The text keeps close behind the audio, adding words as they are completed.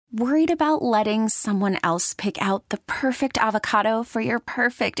Worried about letting someone else pick out the perfect avocado for your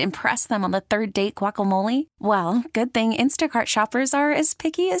perfect impress them on the third date guacamole? Well, good thing Instacart shoppers are as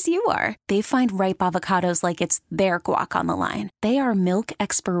picky as you are. They find ripe avocados like it's their guac on the line. They are milk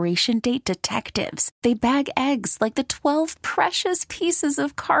expiration date detectives. They bag eggs like the 12 precious pieces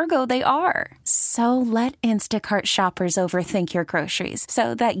of cargo they are. So let Instacart shoppers overthink your groceries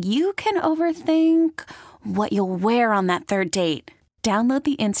so that you can overthink what you'll wear on that third date. Download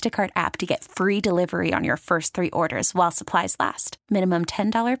the Instacart app to get free delivery on your first 3 orders while supplies last. Minimum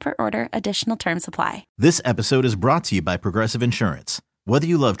 $10 per order. Additional terms apply. This episode is brought to you by Progressive Insurance. Whether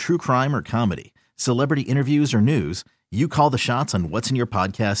you love true crime or comedy, celebrity interviews or news, you call the shots on what's in your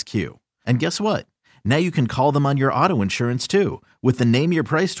podcast queue. And guess what? Now you can call them on your auto insurance too with the Name Your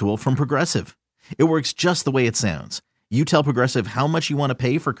Price tool from Progressive. It works just the way it sounds. You tell Progressive how much you want to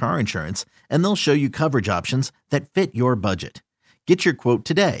pay for car insurance, and they'll show you coverage options that fit your budget. Get your quote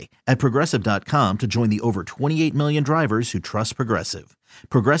today at Progressive.com to join the over 28 million drivers who trust Progressive.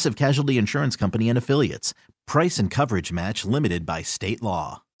 Progressive Casualty Insurance Company and Affiliates. Price and coverage match limited by state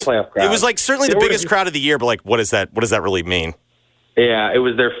law. Playoff crowd. It was like certainly the biggest crowd of the year, but like, what is that? What does that really mean? Yeah, it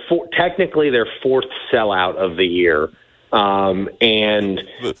was technically their 4th sellout of the year. And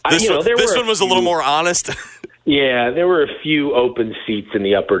this one was a little more honest. Yeah, there were a few open seats in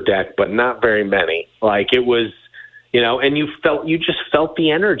the upper deck, but not very many. Like it was, and you just felt the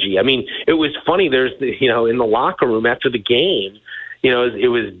energy. I mean, it was funny. There's, in the locker room after the game, it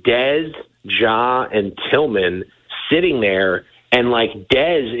was Dez, Ja, and Tillman sitting there, and like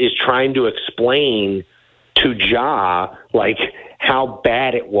Dez is trying to explain to Ja like how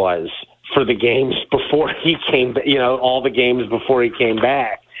bad it was for the games before he came, all the games before he came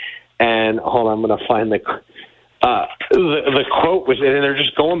back. And hold on, I'm going to find the quote was, and they're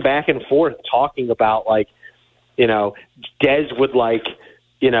just going back and forth talking about like, Dez would like,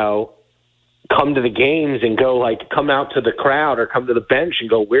 come to the games and go like, come out to the crowd or come to the bench and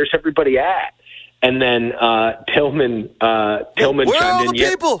go, where's everybody at? And then Tillman where chimed are all in. the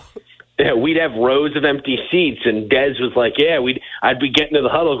people? Yeah, we'd have rows of empty seats, and Dez was like, I'd be getting to the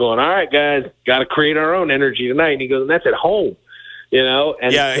huddle going, all right, guys, got to create our own energy tonight. And he goes, and that's at home,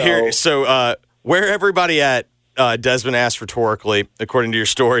 And yeah, so where everybody at, Desmond asked rhetorically, according to your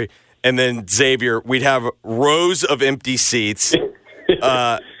story. And then Xavier, we'd have rows of empty seats.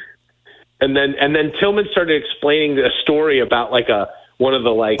 And then Tillman started explaining a story about like one of the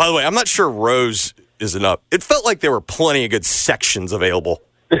like. By the way, I'm not sure rows is enough. It felt like there were plenty of good sections available.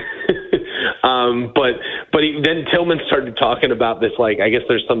 Then Tillman started talking about this, like, I guess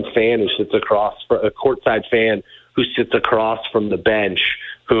there's some fan who sits across, a courtside fan who sits across from the bench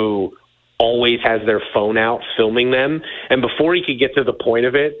who always has their phone out filming them. And before he could get to the point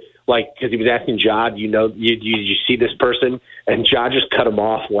of it, like, because he was asking Ja, you see this person? And Ja just cut him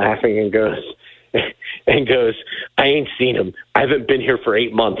off laughing and goes, I ain't seen him. I haven't been here for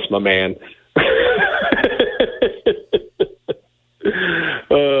 8 months, my man.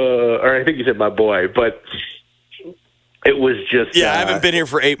 Or I think you said my boy, but it was just I haven't been here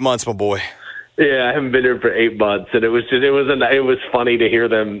for 8 months, my boy. Yeah, I haven't been here for 8 months, and it was funny to hear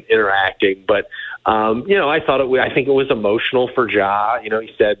them interacting. But I think it was emotional for Ja. He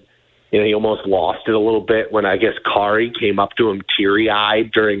said he almost lost it a little bit when I guess Kari came up to him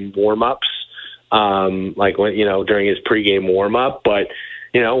teary-eyed during warm-ups, like when during his pregame warm-up, but.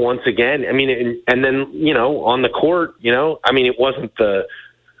 Once again, I mean, and then, on the court, it wasn't the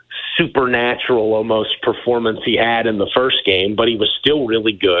supernatural almost performance he had in the first game, but he was still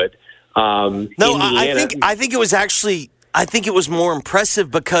really good. I think it was more impressive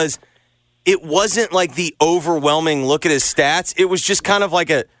because it wasn't like the overwhelming look at his stats. It was just kind of like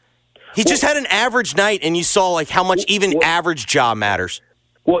he just had an average night, and you saw like how much even average job matters.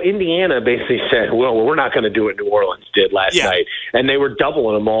 Well, Indiana basically said, well, we're not going to do what New Orleans did last night. And they were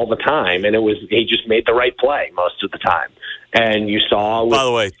doubling him all the time. And he just made the right play most of the time. And you saw... By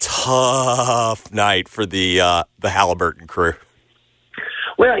the way, tough night for the Halliburton crew.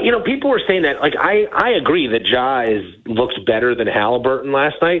 Well, people were saying that. Like, I agree that Ja looks better than Halliburton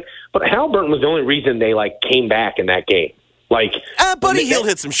last night. But Halliburton was the only reason they, came back in that game. Buddy Hield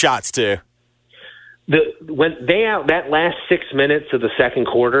hit some shots, too. That last 6 minutes of the second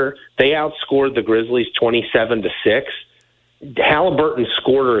quarter, they outscored the Grizzlies 27-6. Halliburton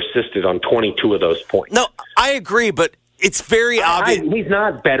scored or assisted on 22 of those points. No, I agree, but it's very obvious. He's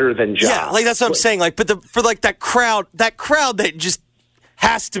not better than Ja. Yeah, that's what I'm saying. For that crowd that just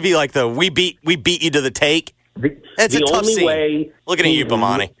has to be like we beat you to the take. It's a tough scene. Looking at you,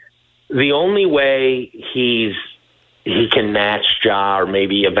 Bomani. The only way he can match Ja or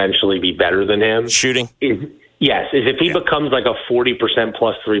maybe eventually be better than him. Shooting. Yes, if he becomes like a 40%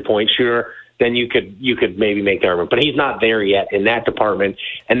 plus 3-point shooter, then you could maybe make the argument. But he's not there yet in that department.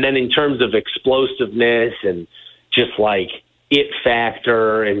 And then in terms of explosiveness and just like it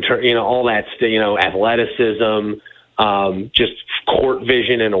factor and all that, athleticism, just court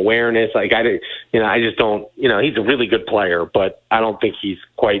vision and awareness. Like I just don't. He's a really good player, but I don't think he's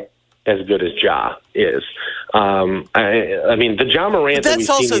quite as good as Ja is. I mean, the Ja Morant. But that's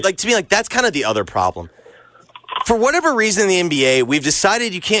also to me, that's kind of the other problem. For whatever reason in the NBA, we've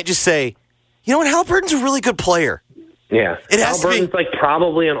decided you can't just say, you know what, Halliburton's a really good player. Yeah, Halliburton's like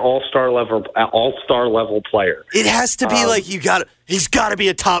probably an all-star level player. It has to be he's got to be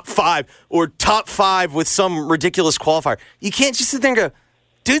a top 5 or top 5 with some ridiculous qualifier. You can't just sit there and go,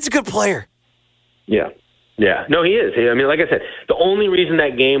 dude's a good player. Yeah. Yeah, no, he is. I mean, like I said, the only reason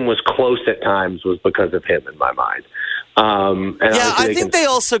that game was close at times was because of him in my mind. I think they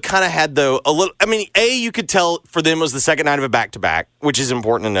also kind of had, though, a little. I mean, you could tell for them was the second night of a back-to-back, which is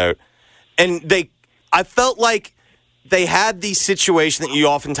important to note. And I felt like they had the situation that you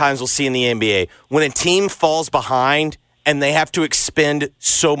oftentimes will see in the NBA when a team falls behind and they have to expend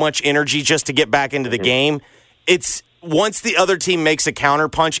so much energy just to get back into the game. It's once the other team makes a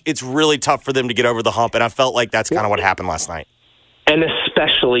counterpunch, it's really tough for them to get over the hump. And I felt like that's kind of what happened last night. And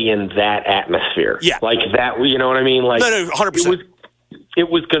especially in that atmosphere. Yeah. Like that, you know what I mean? Like, no, 100%. It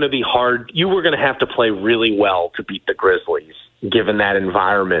was going to be hard. You were going to have to play really well to beat the Grizzlies, given that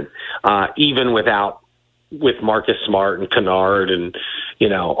environment, even with Marcus Smart and Kennard and,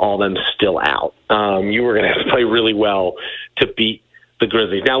 all them still out. You were going to have to play really well to beat the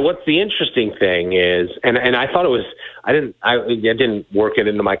Grizzlies. Now, what's the interesting thing is, and I thought it was, I didn't work it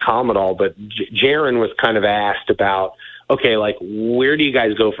into my column at all, but Jaren was kind of asked about, okay, like, where do you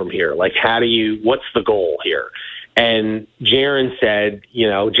guys go from here? Like, what's the goal here? And Jaren said,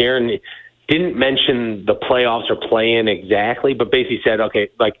 Jaren didn't mention the playoffs or play-in exactly, but basically said, okay,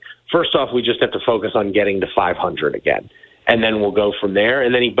 like, first off, we just have to focus on getting to 500 again, and then we'll go from there.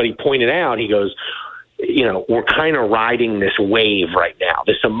 And then he pointed out, he goes, we're kind of riding this wave right now,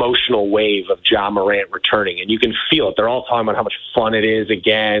 this emotional wave of Ja Morant returning, and you can feel it. They're all talking about how much fun it is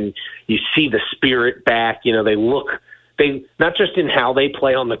again. You see the spirit back. They not just in how they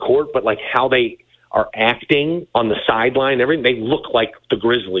play on the court, but like how they are acting on the sideline, everything. They look like the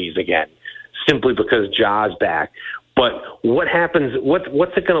Grizzlies again, simply because Ja's back. But what happens?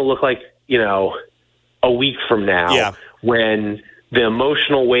 What's it going to look like? A week from now, when the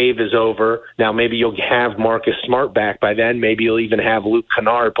emotional wave is over. Now maybe you'll have Marcus Smart back by then. Maybe you'll even have Luke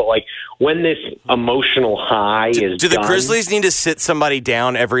Kennard. But like when this emotional high is do the Grizzlies need to sit somebody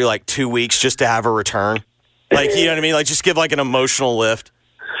down every 2 weeks just to have a return? Like, you know what I mean? Like, just give an emotional lift.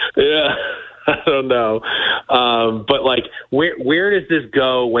 Yeah, I don't know. But where does this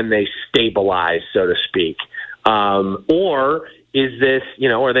go when they stabilize, so to speak? Or is this,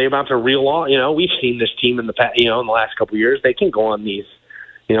 are they about to reel off? We've seen this team in the past, in the last couple of years. They can go on these,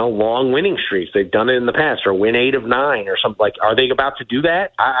 long winning streaks. They've done it in the past, or win 8 of 9 or something. Like, are they about to do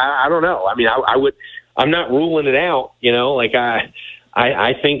that? I don't know. I mean, I'm not ruling it out.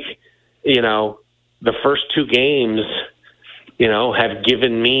 I think, the first 2 games, have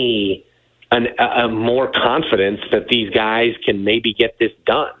given me a more confidence that these guys can maybe get this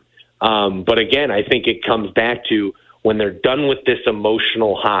done. But again, I think it comes back to when they're done with this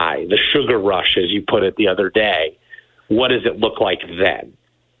emotional high, the sugar rush, as you put it the other day, what does it look like then?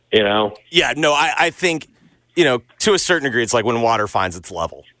 Yeah, no, I think, to a certain degree, it's like when water finds its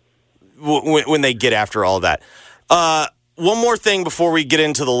level, when they get after all of that. One more thing before we get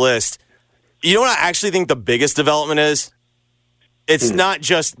into the list. You know what I actually think the biggest development is? It's not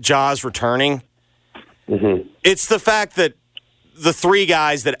just Ja's returning. Mm-hmm. It's the fact that the 3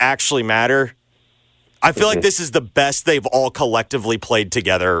 guys that actually matter, I feel like this is the best they've all collectively played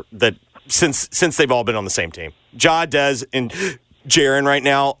together that since they've all been on the same team. Ja, Dez, and Jaren right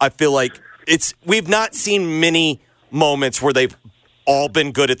now, I feel like we've not seen many moments where they've all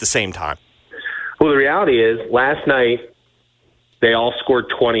been good at the same time. Well, the reality is, last night, they all scored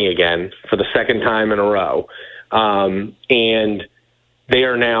 20 again for the second time in a row. And they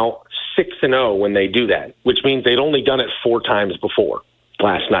are now 6-0 when they do that, which means they'd only done it 4 times before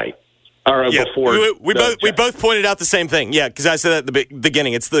last night. Before we both pointed out the same thing. Yeah, because I said that at the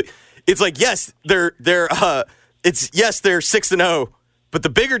beginning. It's like, yes, they're 6-0, but the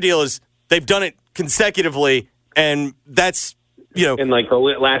bigger deal is they've done it consecutively, and that's, in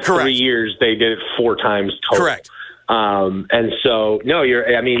the last correct. 3 years, they did it 4 times total. Correct. And so, no,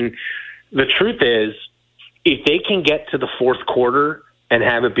 the truth is, if they can get to the fourth quarter and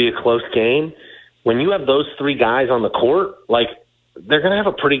have it be a close game, when you have those 3 guys on the court, they're going to have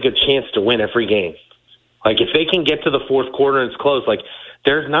a pretty good chance to win every game. Like, if they can get to the fourth quarter and it's close, like,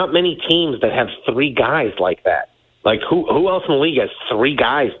 there's not many teams that have three guys like that. Like, who else in the league has three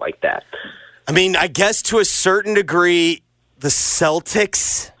guys like that? I mean, I guess to a certain degree, the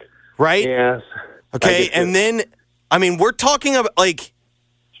Celtics, right? Yeah. Okay, and then, I mean, we're talking about, like,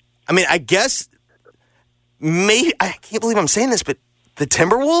 I mean, I guess, maybe, I can't believe I'm saying this, but the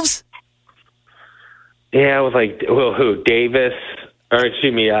Timberwolves? Yeah, it was like, well, who? Davis? Or,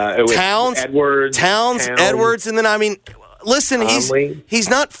 excuse me, it was Towns, Towns, Edwards, and then, I mean, listen, he's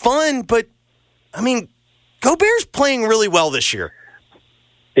not fun, but, I mean, Gobert's playing really well this year.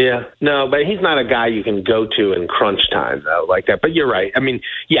 Yeah, no, but he's not a guy you can go to in crunch time, though, like that. But you're right. I mean,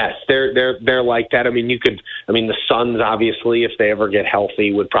 yes, they're like that. I mean, the Suns, obviously, if they ever get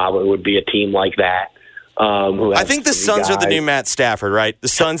healthy, would be a team like that. I think the Suns are the new Matt Stafford, right? The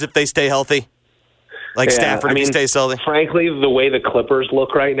Suns, if they stay healthy. Like Stafford, if he stays healthy. Frankly, the way the Clippers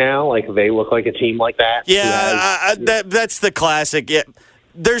look right now, like they look like a team like that. Yeah, that's the classic. Yeah,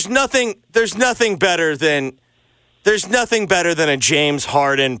 there's nothing better than a James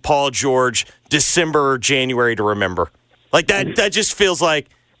Harden, Paul George, December or January to remember. Like that just feels like,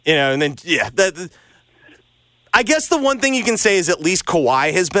 and then I guess the one thing you can say is at least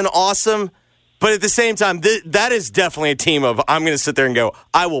Kawhi has been awesome. But at the same time, that is definitely a team of, I'm going to sit there and go,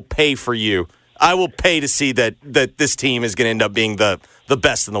 I will pay for you. I will pay to see that this team is going to end up being the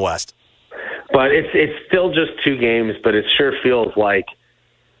best in the West. But it's still just 2 games, but it sure feels like,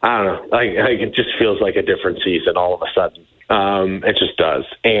 I don't know, like it just feels like a different season all of a sudden. It just does.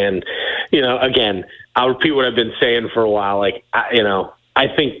 And, again, I'll repeat what I've been saying for a while. Like, I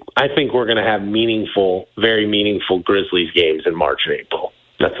think we're going to have very meaningful Grizzlies games in March and April.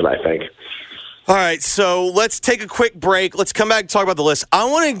 That's what I think. All right, so let's take a quick break. Let's come back and talk about the list. I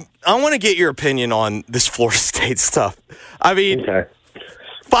want to get your opinion on this Florida State stuff. I mean,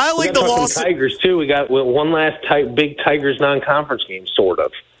 filing the lawsuit. Tigers too. We got one last big Tigers non-conference game, sort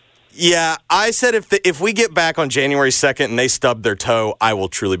of. Yeah, I said if we get back on January 2nd and they stub their toe, I will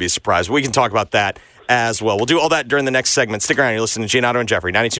truly be surprised. We can talk about that as well. We'll do all that during the next segment. Stick around. You're listening to Giannato and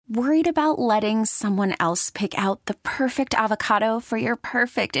Jeffrey, 92. Worried about letting someone else pick out the perfect avocado for your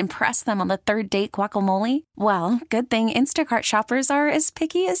perfect impress them on the third date guacamole? Well, good thing Instacart shoppers are as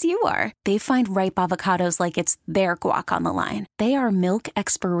picky as you are. They find ripe avocados like it's their guac on the line. They are milk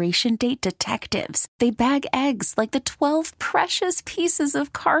expiration date detectives. They bag eggs like the 12 precious pieces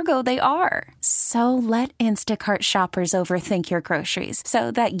of cargo they are. So let Instacart shoppers overthink your groceries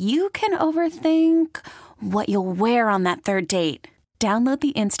so that you can overthink what you'll wear on that third date. Download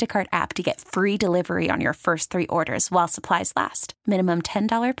the Instacart app to get free delivery on your first 3 orders while supplies last. Minimum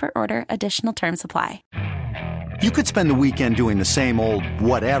 $10 per order. Additional terms apply. You could spend the weekend doing the same old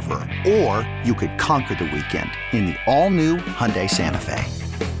whatever, or you could conquer the weekend in the all-new Hyundai Santa Fe.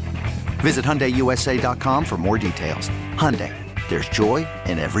 Visit HyundaiUSA.com for more details. Hyundai, there's joy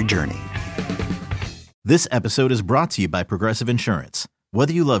in every journey. This episode is brought to you by Progressive Insurance.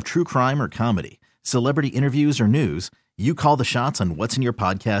 Whether you love true crime or comedy, celebrity interviews or news, you call the shots on what's in your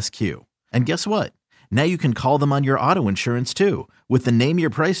podcast queue. And guess what? Now you can call them on your auto insurance too with the Name Your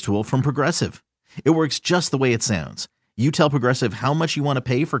Price tool from Progressive. It works just the way it sounds. You tell Progressive how much you want to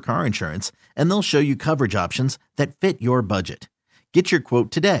pay for car insurance, and they'll show you coverage options that fit your budget. Get your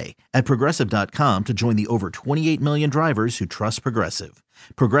quote today at Progressive.com to join the over 28 million drivers who trust Progressive.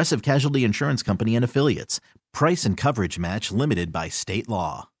 Progressive Casualty Insurance Company and Affiliates. Price and coverage match limited by state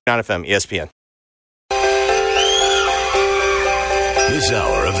law. FM, ESPN. This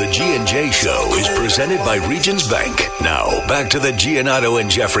hour of the G&J Show is presented by Regions Bank. Now, back to the Giannato and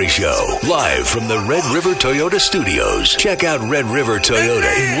Jeffrey Show, live from the Red River Toyota Studios. Check out Red River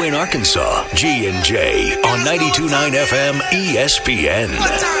Toyota in Wynne, Arkansas. G&J on 92.9 FM ESPN.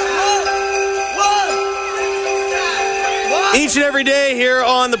 Each and every day here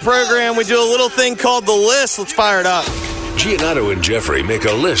on the program, we do a little thing called The List. Let's fire it up. Giannato and Jeffrey make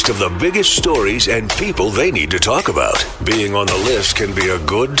a list of the biggest stories and people they need to talk about. Being on the list can be a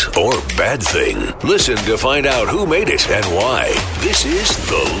good or bad thing. Listen to find out who made it and why. This is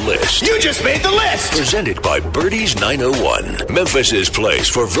The List. You just made the list! Presented by Birdies 901, Memphis's place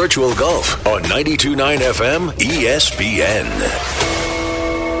for virtual golf on 92.9 FM ESPN.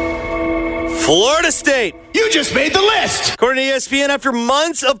 Florida State. You just made the list! According to ESPN, after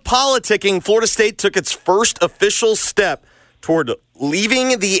months of politicking, Florida State took its first official step toward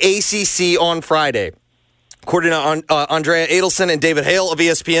leaving the ACC on Friday. According to Andrea Adelson and David Hale of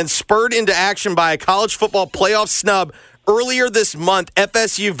ESPN, spurred into action by a college football playoff snub earlier this month,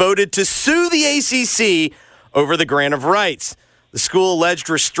 FSU voted to sue the ACC over the grant of rights. The school alleged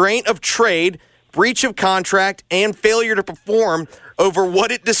restraint of trade breach of contract and failure to perform over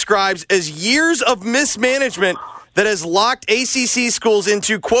what it describes as years of mismanagement that has locked ACC schools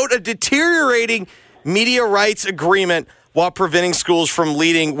into, quote, a deteriorating media rights agreement while preventing schools from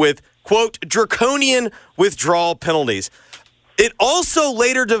leading with, quote, draconian withdrawal penalties. It also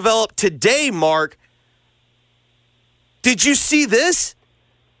later developed today, Mark. Did you see this?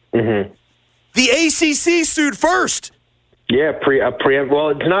 Mm-hmm. The ACC sued first. Yeah, well,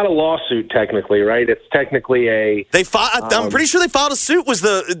 it's not a lawsuit technically, right? It's technically a. I'm pretty sure they filed a suit.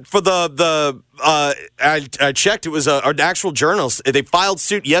 I checked. It was an actual journalist. They filed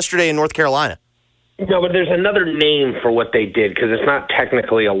suit yesterday in North Carolina. No, but there's another name for what they did because it's not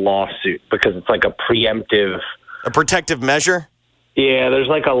technically a lawsuit because it's like a preemptive. A protective measure? Yeah, there's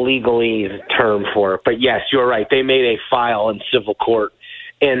like a legalese term for it. But yes, you're right. They made a file in civil court,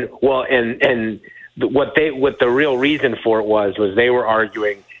 and what the real reason for it was they were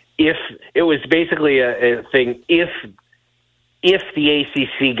arguing if it was basically a thing if the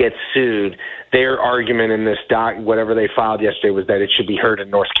ACC gets sued, their argument in this whatever they filed yesterday was that it should be heard in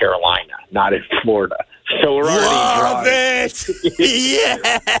North Carolina, not in Florida. So we're already Love it. Yes.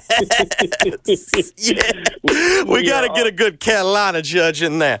 Yeah. We got to get a good Carolina judge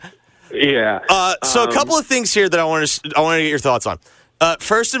in there. Yeah. So a couple of things here that I want to get your thoughts on.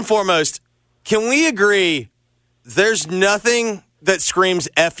 First and foremost, can we agree there's nothing that screams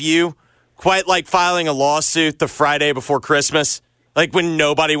F you quite like filing a lawsuit the Friday before Christmas, like when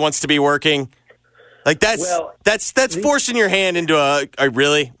nobody wants to be working? Like that's forcing your hand into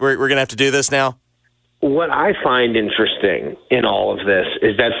really? We're going to have to do this now? What I find interesting in all of this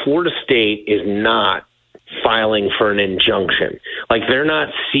is that Florida State is not filing for an injunction. Like they're not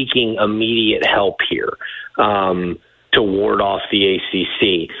seeking immediate help here. To ward off the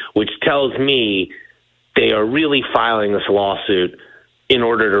ACC, which tells me they are really filing this lawsuit in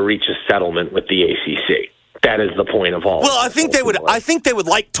order to reach a settlement with the ACC. That is the point of all. Well, I think they would. I think they would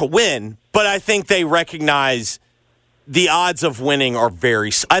like to win, but I think they recognize the odds of winning are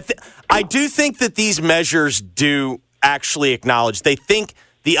very. I do think that these measures do actually acknowledge they think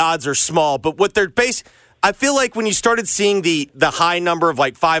the odds are small, but what they're I feel like when you started seeing the high number of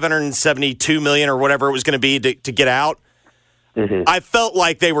like 572 million or whatever it was going to be to get out, mm-hmm. I felt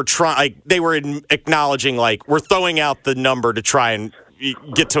like they were acknowledging like we're throwing out the number to try and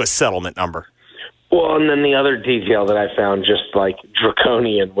get to a settlement number. Well, and then the other detail that I found just like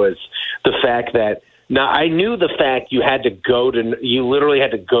draconian was the fact that now I knew the fact you literally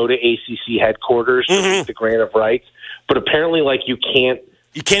had to go to ACC headquarters to get the grant of rights, but apparently like you can't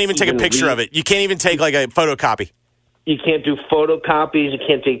even take a picture of it. You can't even take like a photocopy. You can't do photocopies. You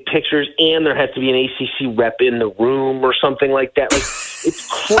can't take pictures, and there has to be an ACC rep in the room or something like that. Like it's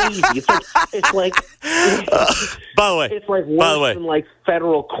crazy. It's like. By the way, it's like worse than like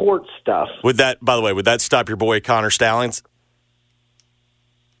federal court stuff. Would that stop your boy Connor Stallings?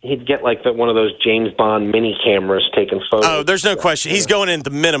 He'd get like one of those James Bond mini cameras taking photos. Oh, there's no question. He's going in at the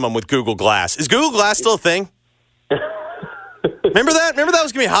minimum with Google Glass. Is Google Glass still a thing? Remember that? Remember that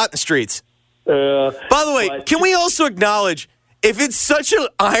was going to be hot in the streets. By the way, can we also acknowledge, if it's such an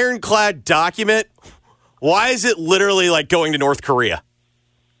ironclad document, why is it literally like going to North Korea?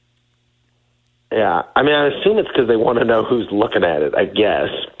 Yeah, I mean, I assume it's because they want to know who's looking at it, I guess.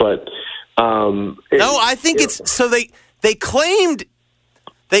 But no, I think it's so they claimed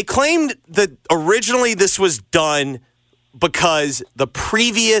that originally this was done because the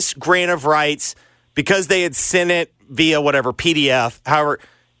previous grant of rights, because they had sent it via whatever PDF, however,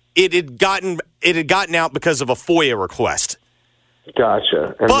 it had gotten out because of a FOIA request.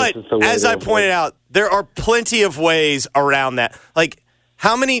 Gotcha. And but as I pointed out, there are plenty of ways around that. Like,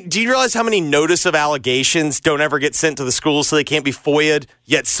 do you realize how many notice of allegations don't ever get sent to the schools so they can't be FOIA'd,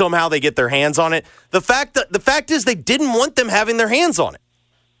 yet somehow they get their hands on it? The fact is they didn't want them having their hands on it.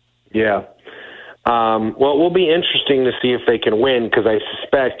 Yeah. Well, it will be interesting to see if they can win, because I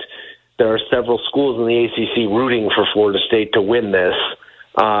suspect there are several schools in the ACC rooting for Florida State to win this.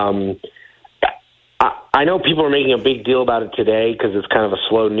 I know people are making a big deal about it today because it's kind of a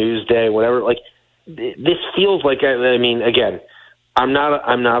slow news day, whatever. Like, this feels like, I mean, again, I'm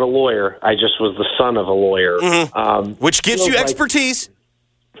not a lawyer. I just was the son of a lawyer. Mm-hmm. Which gives you expertise.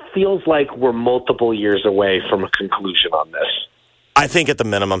 Feels like we're multiple years away from a conclusion on this. I think at the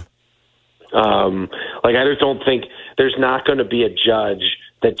minimum. I just don't think there's not going to be a judge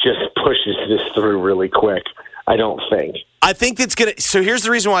that just pushes this through really quick. I don't think. I think it's going to. So here's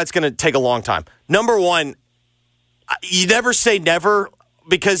the reason why it's going to take a long time. Number one, you never say never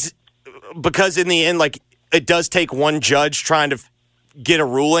because in the end, like, it does take one judge trying to get a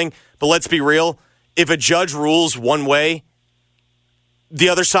ruling. But let's be real. If a judge rules one way, the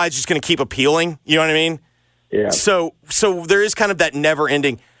other side's just going to keep appealing. You know what I mean? Yeah. So there is kind of that never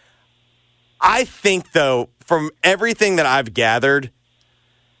ending. I think, though, from everything that I've gathered,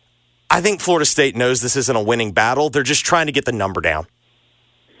 I think Florida State knows this isn't a winning battle. They're just trying to get the number down.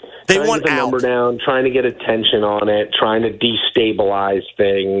 They want out. Number down, trying to get attention on it, trying to destabilize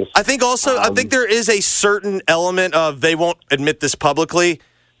things. I think also, I think there is a certain element of they won't admit this publicly,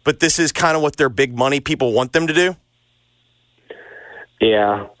 but this is kind of what their big money people want them to do.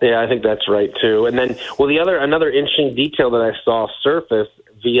 Yeah, I think that's right too. And then, another interesting detail that I saw surface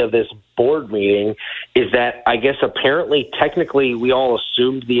via this board meeting is that I guess apparently, technically, we all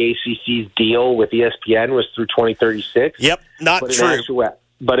assumed the ACC's deal with ESPN was through 2036. Yep, not true.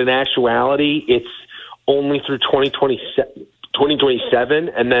 But in actuality, it's only through 2027,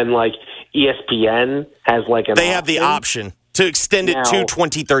 and then like ESPN has like they have the option to extend it to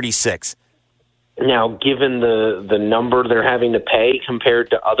 2036. Now, given the number they're having to pay compared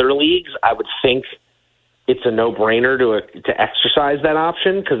to other leagues, I would think it's a no-brainer to exercise that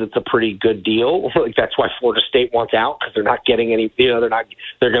option because it's a pretty good deal. Like that's why Florida State wants out because they're not getting any. They're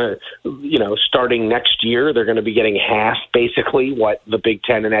going to starting next year they're going to be getting half basically what the Big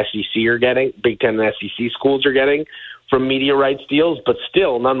Ten and SEC are getting. Big Ten and SEC schools are getting from media rights deals, but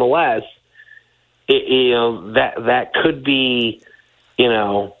still, nonetheless, that could be.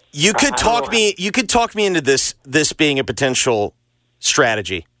 You could talk me into this being a potential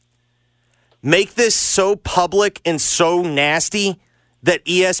strategy. Make this so public and so nasty that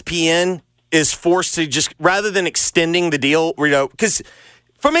ESPN is forced to just, rather than extending the deal, because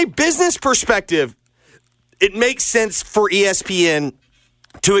from a business perspective, it makes sense for ESPN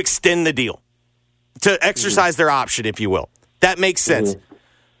to extend the deal, to exercise their option, if you will. That makes sense. Mm-hmm.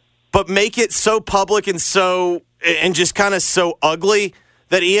 But make it so public and just kind of so ugly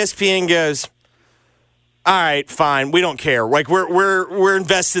that ESPN goes, all right, fine. We don't care. Like we're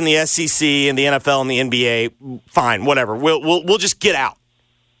investing in the SEC and the NFL and the NBA. Fine, whatever. We'll just get out.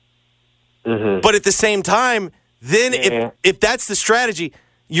 Mm-hmm. But at the same time, then if that's the strategy,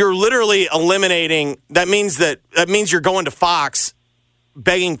 you're literally eliminating. That means you're going to Fox,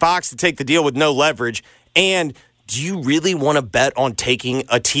 begging Fox to take the deal with no leverage. And do you really want to bet on taking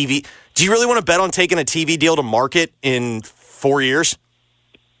a TV? Do you really want to bet on taking a TV deal to market in 4 years?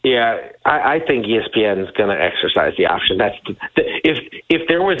 Yeah, I think ESPN is going to exercise the option. That's if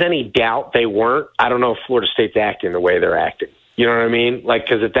there was any doubt they weren't, I don't know if Florida State's acting the way they're acting. You know what I mean? Like,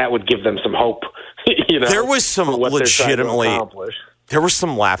 because if that would give them some hope. There was some there was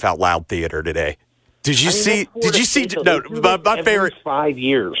some laugh out loud theater today. Did you see? No, my favorite. 5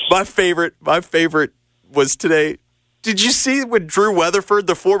 years. My favorite was today. Did you see when Drew Weatherford,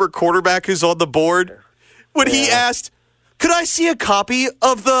 the former quarterback who's on the board, when he asked, Could I see a copy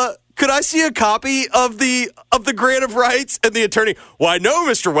of the grant of rights? And the attorney, well, no,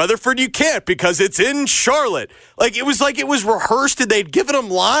 Mr. Weatherford, you can't because it's in Charlotte. Like it was rehearsed and they'd given him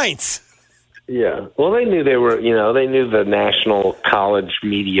lines. Yeah. Well, they knew they knew the national college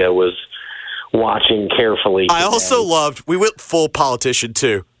media was watching carefully. I also loved, we went full politician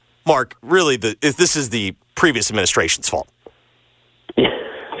too. Mark, really, this is the previous administration's fault.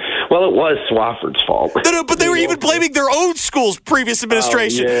 Well, it was Swafford's fault. No, but they were even blaming their own school's previous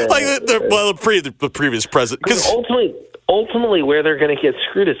administration. The previous president. Because ultimately, where they're going to get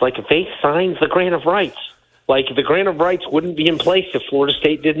screwed is like if they signed the grant of rights. Like the grant of rights wouldn't be in place if Florida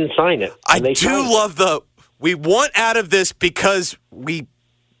State didn't sign it. I do love we want out of this because we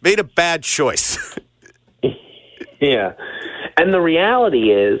made a bad choice. Yeah. And the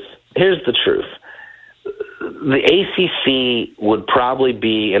reality is, here's the truth. The ACC would probably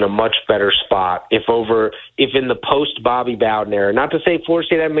be in a much better spot if in the post Bobby Bowden era, not to say Florida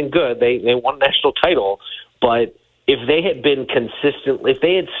State hadn't been good, they won a national title, but if they had been consistent, if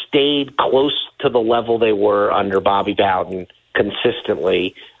they had stayed close to the level they were under Bobby Bowden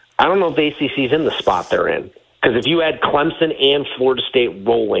consistently, I don't know if the ACC's in the spot they're in. Because if you had Clemson and Florida State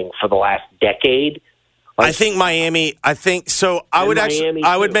rolling for the last decade, I think Miami. I would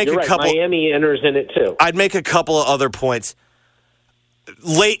make a couple. Miami enters in it too. I'd make a couple of other points.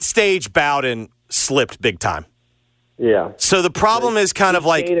 Late stage Bowden slipped big time. Yeah. So the problem is kind of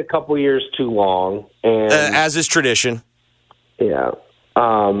like stayed a couple years too long, and as is tradition. Yeah.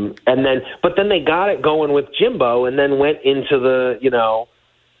 But then they got it going with Jimbo, and then went into the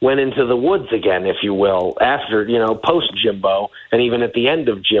woods again, if you will, after post Jimbo, and even at the end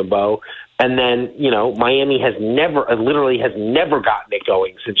of Jimbo. And then, Miami has never gotten it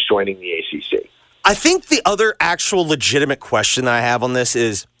going since joining the ACC. I think the other actual legitimate question that I have on this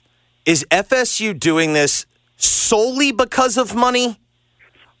is FSU doing this solely because of money?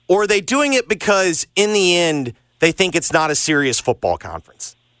 Or are they doing it because, in the end, they think it's not a serious football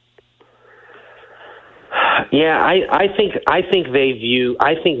conference? Yeah, I think they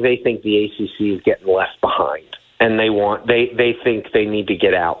think the ACC is getting left behind, and they think they need to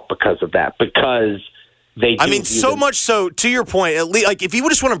get out because of that. Because they, so much so. To your point, at least, like if you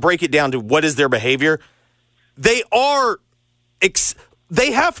just want to break it down to what is their behavior, they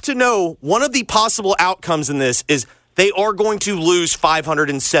have to know one of the possible outcomes in this is they are going to lose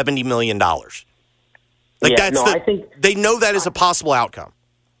 $570 million. I think they know that is a possible outcome.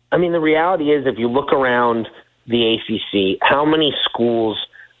 I mean, the reality is, if you look around the ACC, how many schools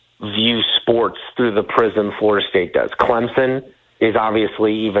view sports through the prism Florida State does? Clemson is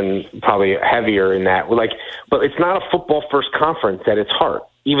obviously even probably heavier in that. But it's not a football-first conference at its heart,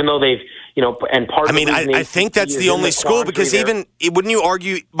 even though they've, and part of I think that's the only school because wouldn't you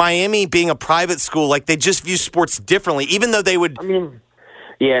argue Miami being a private school, like they just view sports differently, even though they would.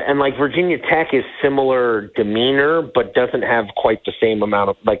 Yeah, and Virginia Tech is similar demeanor, but doesn't have quite the same amount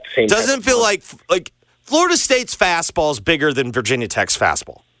of the same. Doesn't feel like Florida State's fastball is bigger than Virginia Tech's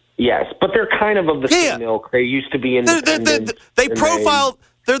fastball. Yes, but they're kind of the same ilk. They used to be independent. They profile.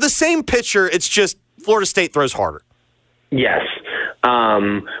 They're the same pitcher. It's just Florida State throws harder. Yes,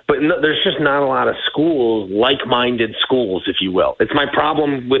 but there's just not a lot of schools, like-minded schools, if you will. It's my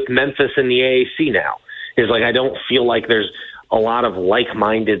problem with Memphis and the AAC now. Is I don't feel like there's a lot of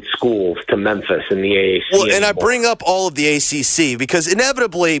like-minded schools to Memphis and the AAC. Well, and I bring up all of the ACC because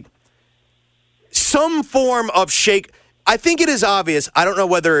inevitably some form of shake. I think it is obvious. I don't know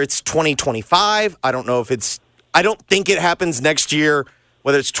whether it's 2025. I don't know if it's. I don't think it happens next year.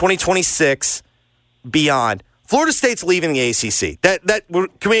 Whether it's 2026, beyond. Florida State's leaving the ACC. That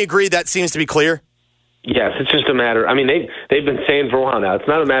can we agree? That seems to be clear. Yes, it's just a matter. I mean, they've been saying for a while now. It's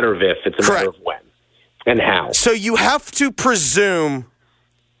not a matter of if. It's a matter of when. And how? So you have to presume,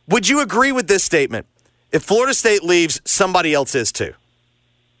 would you agree with this statement? If Florida State leaves, somebody else is too.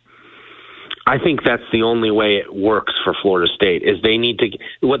 I think that's the only way it works for Florida State is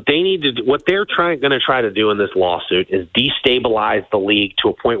what they're going to try to do in this lawsuit is destabilize the league to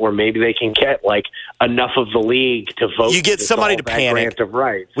a point where maybe they can get enough of the league to vote. You get somebody to panic. Grant of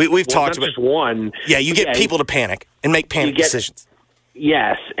rights. We've talked about just one. Yeah, you get people to panic and make panic decisions.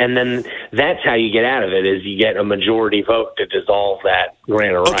 Yes, and then that's how you get out of it is you get a majority vote to dissolve that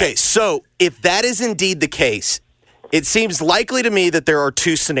grant of rights. Okay, so if that is indeed the case, it seems likely to me that there are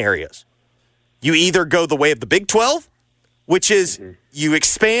two scenarios. You either go the way of the Big 12, which is you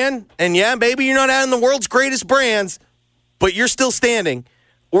expand, and maybe you're not out in the world's greatest brands, but you're still standing,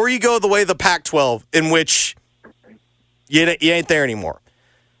 or you go the way of the Pac-12, in which you ain't there anymore.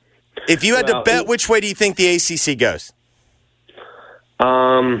 If you had to bet, which way do you think the ACC goes?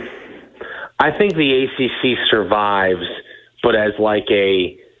 I think the ACC survives, but as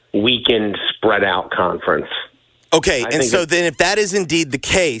a weekend spread out conference. Okay, then if that is indeed the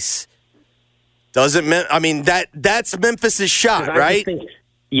case, that's Memphis's shot, right?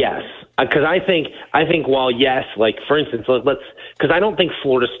 Yes, because I think while yes, for instance, because I don't think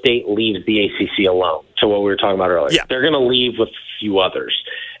Florida State leaves the ACC alone. To what we were talking about earlier, they're going to leave with a few others,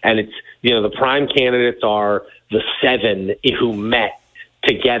 and it's the prime candidates are the 7 who met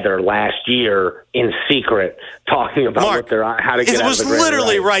together last year in secret, talking about how to get out of the grant. It was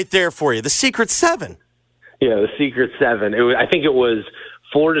literally right there for you. The secret 7. Yeah, the secret 7. I think it was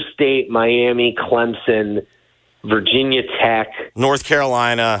Florida State, Miami, Clemson, Virginia Tech, North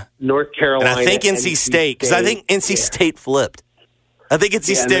Carolina, and I think NC State, because I think NC State flipped. I think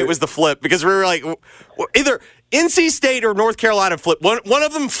NC State was the flip because we were either NC State or North Carolina flipped. One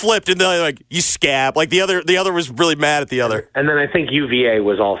of them flipped, and they're you scab. The other was really mad at the other. And then I think UVA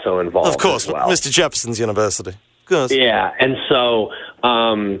was also involved. Of course, as well. Mr. Jefferson's University. Of course. Yeah, and so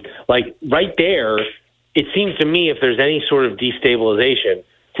right there, it seems to me if there's any sort of destabilization,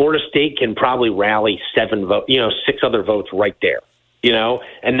 Florida State can probably rally 7 votes, 6 other votes right there,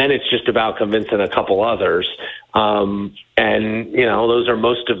 and then it's just about convincing a couple others. And those are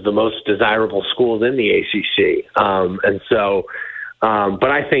most of the most desirable schools in the ACC.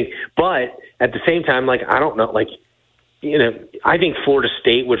 But at the same time, I don't know, I think Florida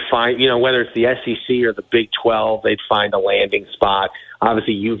State would find, whether it's the SEC or the Big 12, they'd find a landing spot.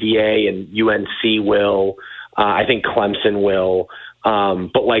 Obviously, UVA and UNC will. I think Clemson will.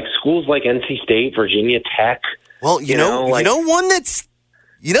 But schools like NC State, Virginia Tech. Well, one that's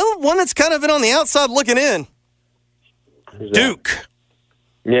kind of been on the outside looking in. Duke.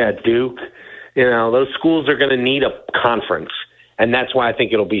 Yeah, Duke. Those schools are going to need a conference, and that's why I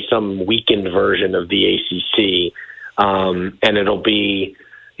think it'll be some weakened version of the ACC. And it'll be,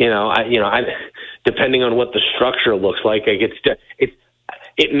 depending on what the structure looks like,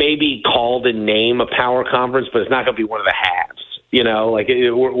 it may be called in name a power conference, but it's not going to be one of the halves.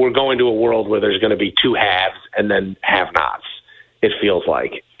 We're going to a world where there's going to be two halves and then have-nots, it feels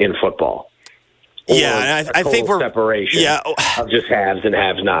like, in football. Yeah, I think we're separation of just haves and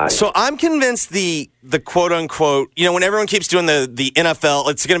have-nots. So I'm convinced the quote-unquote, when everyone keeps doing the NFL,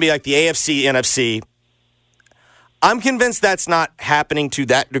 it's going to be like the AFC, NFC. I'm convinced that's not happening to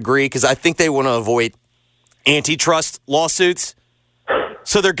that degree because I think they want to avoid antitrust lawsuits.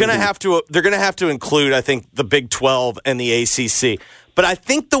 So they're going to have to include, I think, the Big 12 and the ACC. But I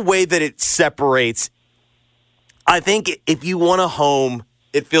think the way that it separates, I think if you want a home,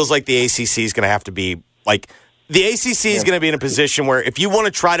 it feels like the ACC is going to have to be like the ACC is going to be in a position where if you want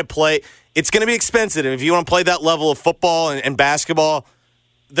to try to play, it's going to be expensive. And if you want to play that level of football and basketball,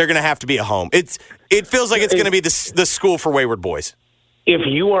 they're going to have to be a home. It feels like it's going to be the school for wayward boys. If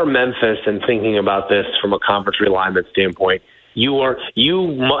you are Memphis and thinking about this from a conference realignment standpoint, you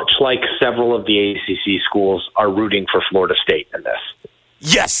much like several of the ACC schools are rooting for Florida State in this.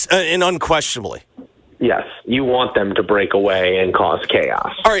 Yes, and unquestionably. Yes, you want them to break away and cause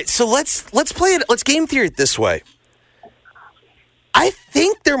chaos. All right, so let's play it. Let's game theory it this way. I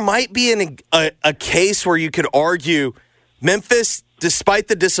think there might be a case where you could argue Memphis, despite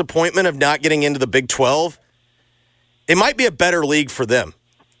the disappointment of not getting into the Big 12, it might be a better league for them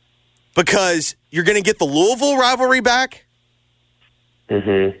because you're going to get the Louisville rivalry back.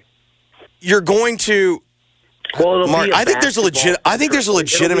 Mm-hmm. You're going to, Mark. I think there's a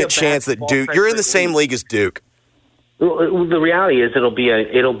legitimate chance that Duke. You're in the same league as Duke. Well, the reality is, it'll be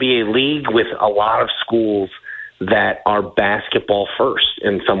a league with a lot of schools that are basketball first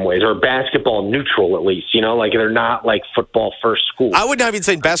in some ways, or basketball neutral at least. They're not like football first schools. I would not even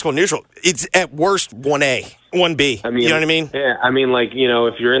say basketball neutral. It's at worst 1A, 1B. You know what I mean? Yeah,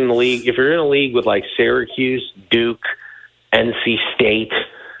 if you're in a league with like Syracuse, Duke, NC State,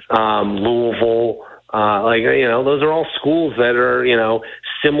 Louisville, those are all schools that are,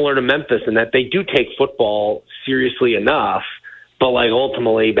 similar to Memphis in that they do take football seriously enough, but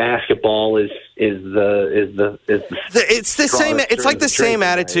ultimately basketball is the it's the same. It's like the same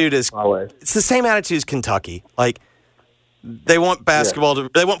attitude as it's the same attitude as Kentucky. Like they want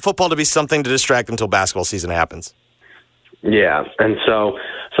they want football to be something to distract them until basketball season happens. Yeah, and so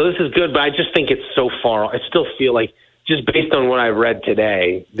this is good, but I just think it's so far. I still feel like, just based on what I read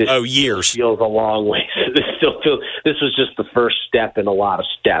today, this feels a long way. This was just the first step in a lot of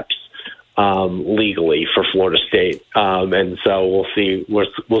steps legally for Florida State, and so we'll see. We'll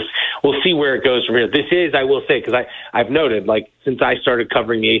see where it goes from here. This is, I will say, because I've noted, since I started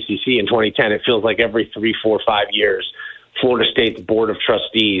covering the ACC in 2010, it feels like every 3, 4, 5 years, Florida State's Board of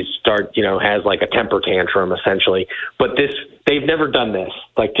Trustees has a temper tantrum essentially. But they've never done this.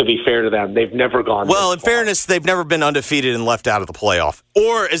 To be fair to them, they've never gone. Well, in fairness, they've never been undefeated and left out of the playoff.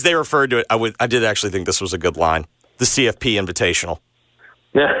 Or as they referred to it, I did actually think this was a good line: the CFP Invitational.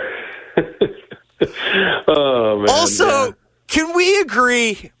 Oh man! Also, can we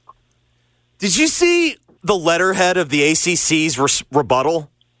agree? Did you see the letterhead of the ACC's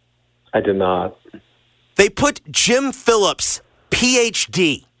rebuttal? I did not. They put Jim Phillips,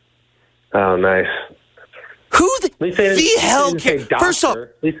 PhD. Oh, nice. Who the hell cares? First off,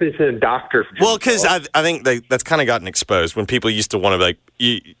 at least they said doctor. Well, because I think that's kind of gotten exposed when people used to want to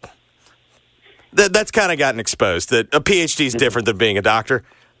that's kind of gotten exposed that a PhD is different than being a doctor.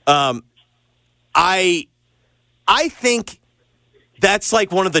 I think that's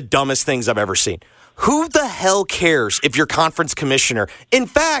one of the dumbest things I've ever seen. Who the hell cares if you're conference commissioner? In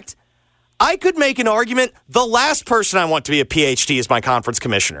fact, I could make an argument the last person I want to be a PhD is my conference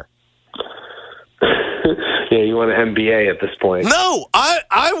commissioner. Yeah, you want an MBA at this point. No,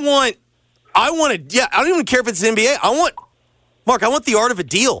 I want I don't even care if it's an MBA. I want the art of a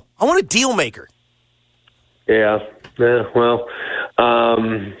deal. I want a deal maker. Yeah, well,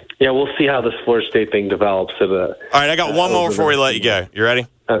 we'll see how this Florida State thing develops. All right, I got one more before we let you go. You ready?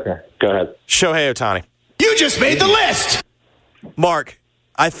 Okay, go ahead. Shohei Ohtani. You just made the list! Mark,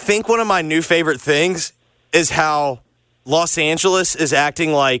 I think one of my new favorite things is how Los Angeles is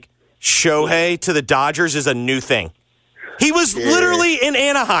acting like Shohei to the Dodgers is a new thing. He was literally in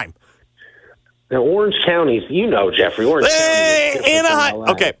Anaheim. Now, Orange County's, Jeffrey. Orange County. Anaheim.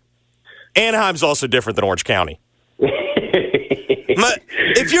 Okay. Anaheim's also different than Orange County.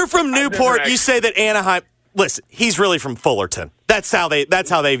 If you're from Newport, you say that Anaheim. Listen, he's really from Fullerton. That's how they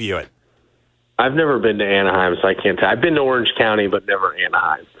view it. I've never been to Anaheim, so I can't tell. I've been to Orange County, but never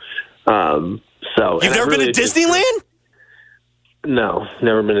Anaheim. You've never been to Disneyland? No,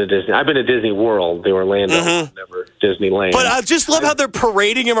 never been to Disney. I've been to Disney World, the Orlando, never Disneyland. But I just love how they're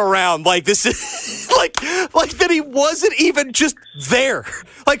parading him around like this is like that he wasn't even just there.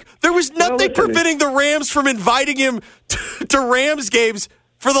 Like there was nothing preventing the Rams from inviting him to Rams games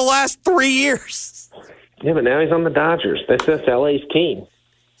for the last 3 years. Yeah, but now he's on the Dodgers. That's LA's team.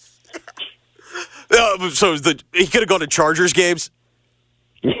 So he could have gone to Chargers games?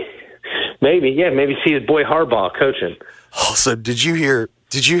 Maybe see his boy Harbaugh coaching. Also, did you hear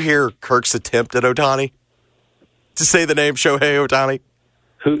Kirk's attempt at Ohtani? To say the name Shohei Ohtani?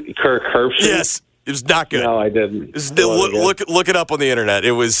 Who, Kirk Herbstreit? Yes. It was not good. No, I didn't. Look it up on the internet.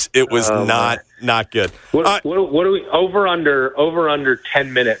 It was not good. What do we over under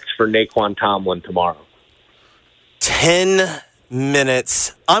 10 minutes for Naquan Tomlin tomorrow? 10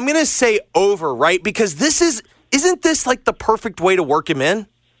 minutes. I'm going to say over, right? Because isn't this like the perfect way to work him in?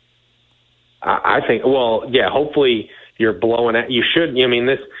 I think. Well, yeah. Hopefully you're blowing out. You should. I mean,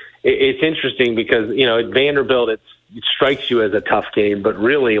 it's interesting because at Vanderbilt it strikes you as a tough game, but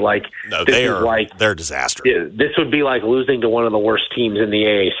really they're disaster. This would be like losing to one of the worst teams in the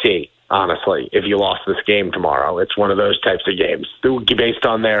AAC. Honestly, if you lost this game tomorrow, it's one of those types of games based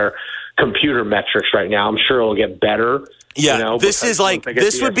on their computer metrics right now. I'm sure it'll get better. Yeah, this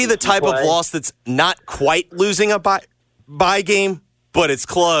would be the type of loss that's not quite losing a bye game, but it's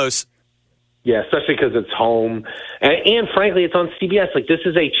close. Yeah, especially because it's home, and frankly, it's on CBS. Like this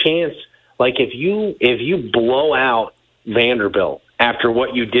is a chance. Like if you blow out Vanderbilt after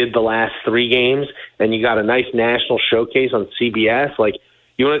what you did the last 3 games, and you got a nice national showcase on CBS, like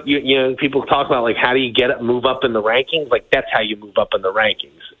people talk about like how do you move up in the rankings? Like that's how you move up in the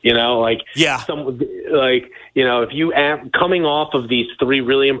rankings. If you coming off of these 3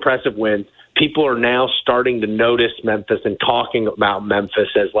 really impressive wins, people are now starting to notice Memphis and talking about Memphis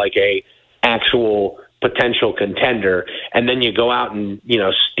as like a actual potential contender, and then you go out and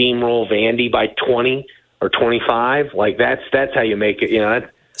steamroll Vandy by 20 or 25. Like that's how you make it.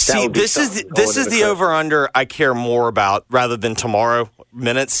 This is the over under I care more about rather than tomorrow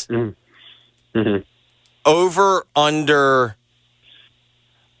minutes. Mm-hmm. Over under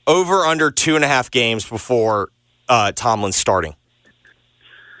 2.5 games before Tomlin's starting.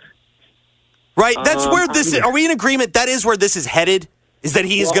 Right, that's where this is. Are we in agreement? That is where this is headed. Is that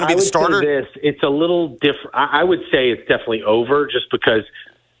he is going to be the starter? It's a little different. I would say it's definitely over, just because,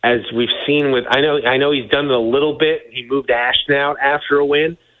 as we've seen with, I know he's done it a little bit. He moved Ashton out after a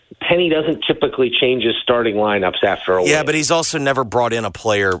win. Penny doesn't typically change his starting lineups after a win. Yeah, but he's also never brought in a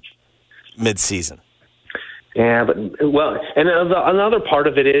player mid-season. Yeah, but and another part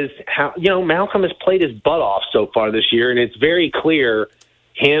of it is how Malcolm has played his butt off so far this year, and it's very clear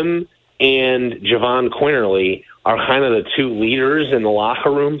him and Javon Quinterly are kind of the 2 leaders in the locker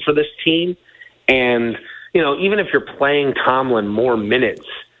room for this team. And, even if you're playing Tomlin more minutes,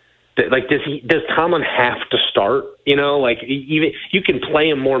 does Tomlin have to start? Even you can play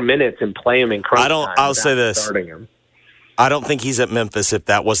him more minutes and play him in crunch time. I'll say this. Starting him. I don't think he's at Memphis if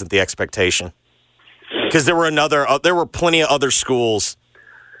that wasn't the expectation. Because there were plenty of other schools.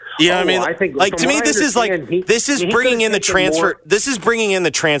 You know what I mean? I think, to me, this is bringing in the transfer. This is bringing in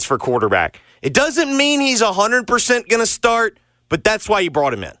the transfer quarterback. It doesn't mean he's 100% going to start, but that's why you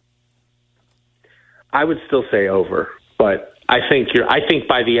brought him in. I would still say over, but I think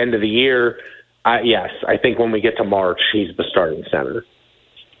by the end of the year, yes. I think when we get to March, he's the starting center.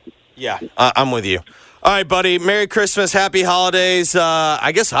 Yeah, I'm with you. All right, buddy. Merry Christmas, Happy Holidays.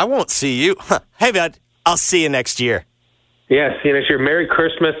 I guess I won't see you. Hey, bud. I'll see you next year. Yeah, see you next year. Merry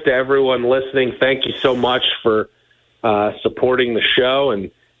Christmas to everyone listening. Thank you so much for supporting the show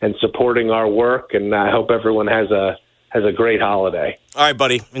and supporting our work, and I hope everyone has a great holiday. All right,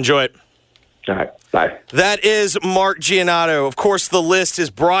 buddy. Enjoy it. All right. Bye. That is Mark Giannotto. Of course, the list is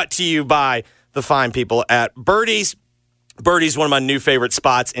brought to you by the fine people at Birdie's. Birdie's one of my new favorite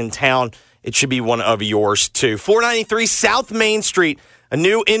spots in town. It should be one of yours, too. 493 South Main Street, a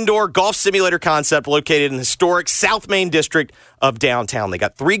new indoor golf simulator concept located in the historic South Main district of downtown. They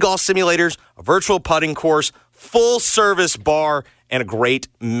got 3 golf simulators, a virtual putting course, full-service bar, and a great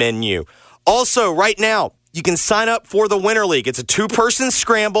menu. Also, right now, you can sign up for the Winter League. It's a 2-person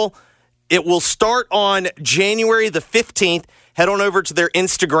scramble. It will start on January the 15th. Head on over to their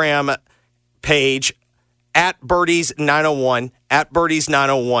Instagram page, at Birdies901, at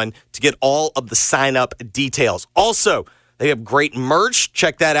Birdies901, to get all of the sign-up details. Also, they have great merch.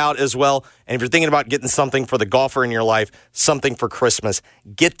 Check that out as well. And if you're thinking about getting something for the golfer in your life, something for Christmas,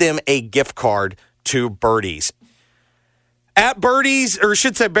 get them a gift card to Birdies. At Birdies, or I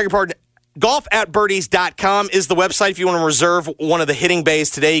should say, beg your pardon, golfatbirdies.com is the website. If you want to reserve one of the hitting bays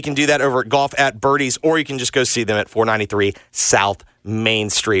today, you can do that over at Golf at Birdies, or you can just go see them at 493 South Main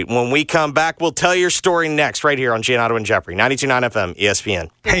Street. When we come back, we'll tell your story next right here on Giannato and Jeffrey, 92.9 FM, ESPN.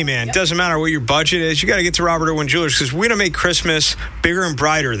 Hey, man, it doesn't matter what your budget is. You got to get to Robert Irwin Jewelers because we're going to make Christmas bigger and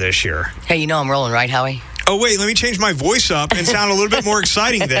brighter this year. Hey, you know I'm rolling, right, Howie? Oh, wait, let me change my voice up and sound a little bit more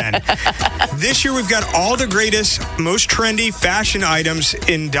exciting then. This year, we've got all the greatest, most trendy fashion items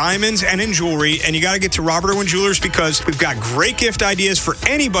in diamonds and in jewelry, and you got to get to Robert Irwin Jewelers because we've got great gift ideas for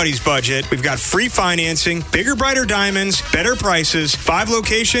anybody's budget. We've got free financing, bigger, brighter diamonds, better prices, 5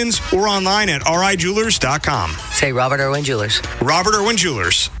 locations, or online at rijewelers.com. Say Robert Irwin Jewelers. Robert Irwin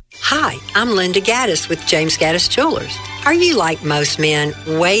Jewelers. Hi, I'm Linda Gaddis with James Gaddis Jewelers. Are you like most men,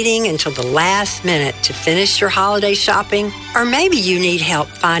 waiting until the last minute to finish your holiday shopping? Or maybe you need help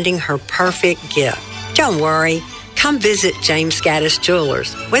finding her perfect gift. Don't worry. Come visit James Gaddis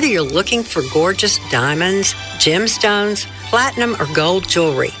Jewelers. Whether you're looking for gorgeous diamonds, gemstones, platinum, or gold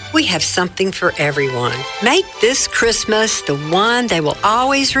jewelry, we have something for everyone. Make this Christmas the one they will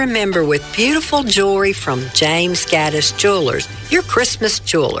always remember with beautiful jewelry from James Gaddis Jewelers, your Christmas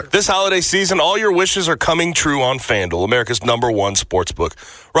jeweler. This holiday season, all your wishes are coming true on FanDuel, America's #1 sportsbook.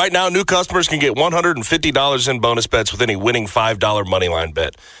 Right now, new customers can get $150 in bonus bets with any winning $5 moneyline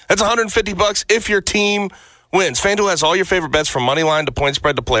bet. That's $150 if your team wins. FanDuel has all your favorite bets from money line to point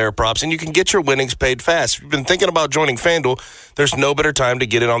spread to player props, and you can get your winnings paid fast. If you've been thinking about joining FanDuel, there's no better time to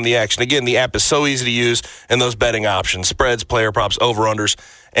get in on the action. Again, the app is so easy to use, and those betting options, spreads, player props, over-unders,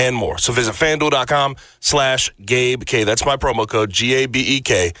 and more. So visit FanDuel.com/GabeK. That's my promo code,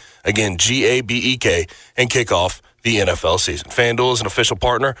 GABEK. Again, GABEK, and kick off the NFL season. FanDuel is an official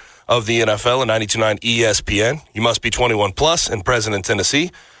partner of the NFL and 92.9 ESPN. You must be 21 plus and present in Tennessee.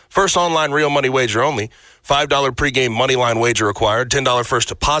 First online real money wager only. $5 pregame moneyline wager required. $10 first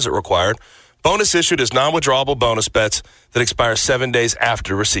deposit required. Bonus issued as non-withdrawable bonus bets that expire 7 days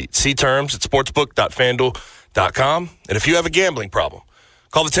after receipt. See terms at sportsbook.fanduel.com. And if you have a gambling problem,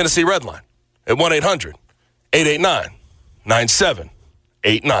 call the Tennessee Red Line at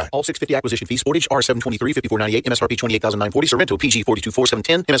 1-800-889-9789. All 650 acquisition fees. Sportage R723 5498 MSRP 28940. Sorrento PG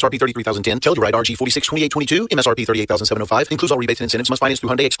 424,710 MSRP 33,010. Telluride RG 462822 MSRP 38,705. Includes all rebates and incentives. Must finance through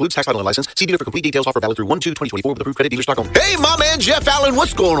Hyundai. Excludes tax, title, and license. See dealer for complete details. Offer valid through 1/2/2024 with approved credit dealer stock only. Hey, my man Jeff Allen,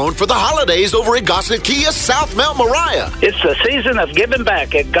 what's going on for the holidays over at Gossett Kia South Mount Moriah? It's the season of giving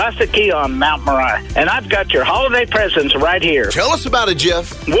back at Gossett Kia on Mount Moriah, and I've got your holiday presents right here. Tell us about it,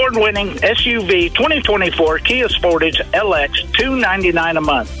 Jeff. Award-winning SUV 2024 Kia Sportage LX, $299 a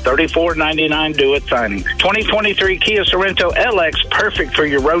month, $34.99 due at signing. 2023 Kia Sorrento LX, perfect for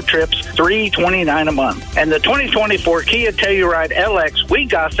your road trips, $329 a month. And the 2024 Kia Telluride LX, we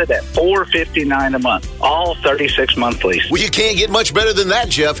got it at $459 a month, all 36-month lease. Well, you can't get much better than that,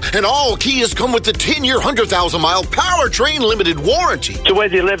 Jeff. And all Kias come with the 10-year, 100,000-mile powertrain limited warranty. So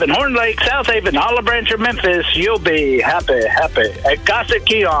whether you live in Horn Lake, South Haven, Olive Branch, or Memphis, you'll be happy at Gossett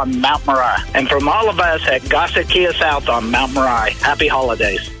Kia on Mount Moriah. And from all of us at Gossett Kia South on Mount Moriah, happy holidays.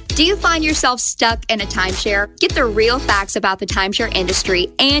 Do you find yourself stuck in a timeshare? Get the real facts about the timeshare industry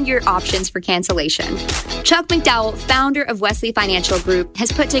and your options for cancellation. Chuck McDowell, founder of Wesley Financial Group,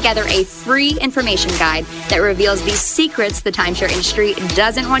 has put together a free information guide that reveals the secrets the timeshare industry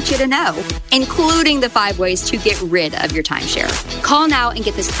doesn't want you to know, including the 5 ways to get rid of your timeshare. Call now and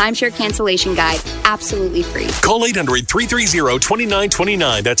get this timeshare cancellation guide absolutely free. Call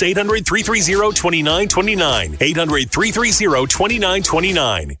 800-330-2929. That's 800-330-2929.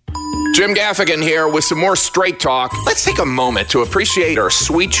 800-330-2929. Jim Gaffigan here with some more Straight Talk. Let's take a moment to appreciate our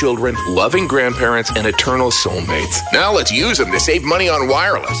sweet children, loving grandparents, and eternal soulmates. Now let's use them to save money on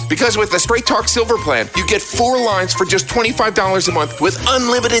wireless. Because with the Straight Talk Silver Plan, you get 4 lines for just $25 a month with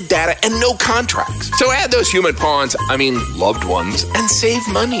unlimited data and no contracts. So add those human pawns, loved ones, and save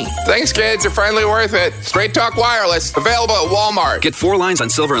money. Thanks, kids. You're finally worth it. Straight Talk Wireless, available at Walmart. Get 4 lines on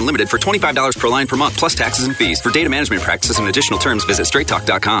Silver Unlimited for $25 per line per month, plus taxes and fees. For data management practices and additional terms, visit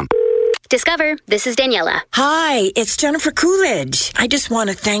straighttalk.com. Discover, this is Daniela. Hi, it's Jennifer Coolidge. I just want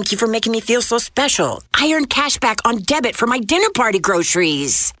to thank you for making me feel so special. I earned cash back on debit for my dinner party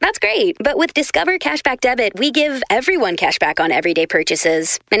groceries. That's great, but with Discover Cashback Debit, we give everyone cash back on everyday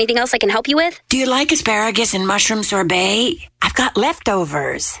purchases. Anything else I can help you with? Do you like asparagus and mushroom sorbet? I've got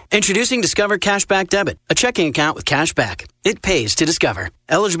leftovers. Introducing Discover Cashback Debit, a checking account with cash back. It pays to Discover.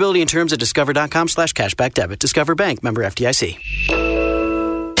 Eligibility and terms at discover.com/cashback debit. Discover Bank, member FDIC.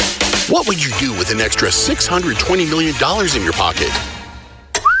 What would you do with an extra $620 million in your pocket?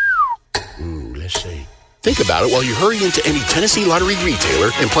 Let's see. Think about it while you hurry into any Tennessee Lottery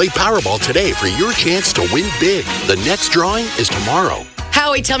retailer and play Powerball today for your chance to win big. The next drawing is tomorrow.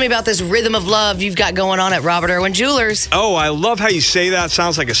 Howie, tell me about this rhythm of love you've got going on at Robert Irwin Jewelers. Oh, I love how you say that.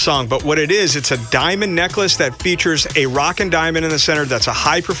 Sounds like a song. But what it is, it's a diamond necklace that features a rockin' diamond in the center. That's a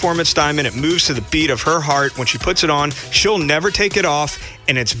high-performance diamond. It moves to the beat of her heart. When she puts it on, she'll never take it off.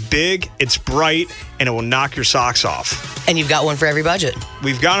 And it's big, it's bright, and it will knock your socks off. And you've got one for every budget.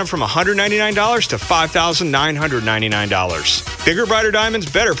 We've got them from $199 to $5,999. Bigger, brighter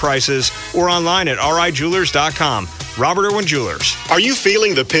diamonds, better prices, or online at rijewelers.com. Robert Irwin Jewelers. Are you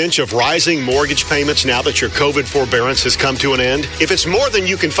feeling the pinch of rising mortgage payments now that your COVID forbearance has come to an end? If it's more than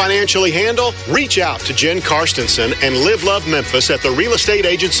you can financially handle, reach out to Jen Karstensen and Live Love Memphis at the Real Estate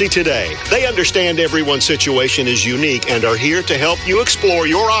Agency today. They understand everyone's situation is unique and are here to help you explore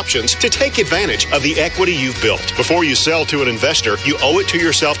your options to take advantage of the equity you've built. Before you sell to an investor, you owe it to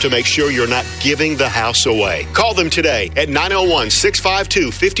yourself to make sure you're not giving the house away. Call them today at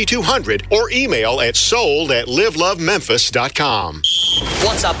 901-652-5200 or email at sold@livelovememphis.com.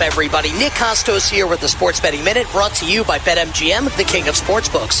 What's up, everybody? Nick Costos here with the Sports Betting Minute, brought to you by BetMGM, the king of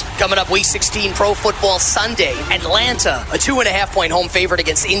sportsbooks. Coming up, Week 16 Pro Football Sunday. Atlanta, a 2.5-point home favorite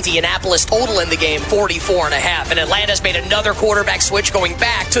against Indianapolis. Total in the game, 44.5. And Atlanta's made another quarterback switch, going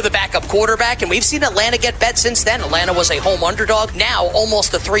back to the backup quarterback. And we've seen Atlanta get bet since then. Atlanta was a home underdog. Now,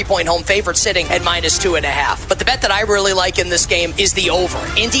 almost a 3-point home favorite, sitting at -2.5. But the bet that I really like in this game is the over.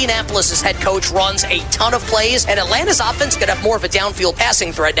 Indianapolis' head coach runs a ton of plays, and Atlanta's offense could have more of a downfield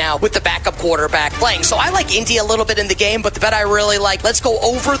passing threat now with the backup quarterback playing. So I like Indy a little bit in the game, but the bet I really like, let's go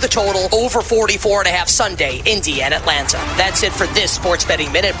over the total, over 44.5 Sunday, Indy and Atlanta. That's it for this Sports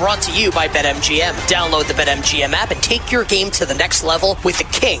Betting Minute, brought to you by BetMGM. Download the BetMGM app and take your game to the next level with the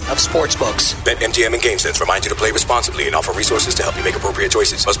king of sportsbooks. BetMGM and GameSense remind you to play responsibly and offer resources to help you make appropriate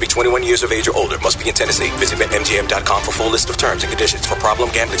choices. Must be 21 years of age or older. Must be in Tennessee. Visit BetMGM.com for full list of terms and conditions. For problem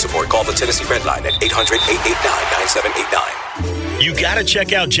gambling support, call the Tennessee Red Line at 800-889-9789. You gotta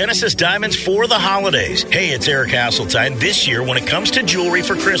check out Genesis Diamonds for the holidays. Hey, it's Eric Hasseltine. This year, when it comes to jewelry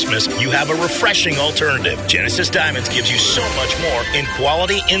for Christmas, you have a refreshing alternative. Genesis Diamonds gives you so much more in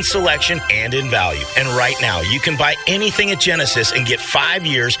quality, in selection, and in value. And right now, you can buy anything at Genesis and get 5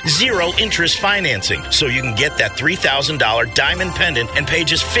 years, 0 interest financing. So you can get that $3,000 diamond pendant and pay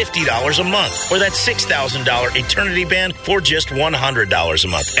just $50 a month. Or that $6,000 eternity band for just $100 a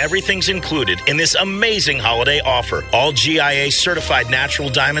month. Everything's included in this amazing holiday offer. All GIA certified natural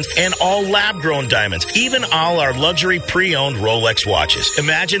diamonds and all lab-grown diamonds, even all our luxury pre-owned Rolex watches.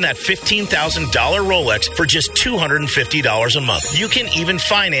 Imagine that $15,000 Rolex for just $250 a month. You can even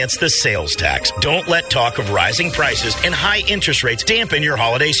finance the sales tax. Don't let talk of rising prices and high interest rates dampen your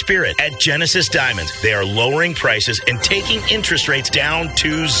holiday spirit. At Genesis Diamonds, they are lowering prices and taking interest rates down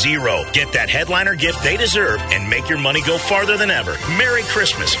to 0. Get that headliner gift they deserve and make your money go farther than ever. Merry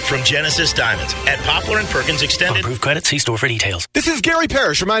Christmas from Genesis Diamonds at Poplar and Perkins Extended. For approved credit, see store for details. This is Gary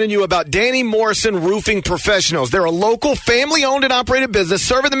Parrish reminding you about Danny Morrison Roofing Professionals. They're a local, family-owned and operated business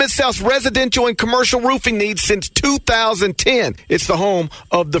serving the Mid-South's residential and commercial roofing needs since 2010. It's the home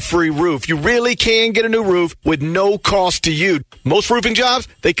of the free roof. You really can get a new roof with no cost to you. Most roofing jobs,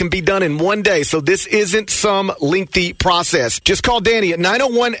 they can be done in one day, so this isn't some lengthy process. Just call Danny at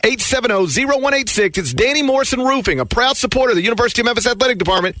 901-870-0186. It's Danny Morrison Roofing, a proud supporter of the University of Memphis Athletic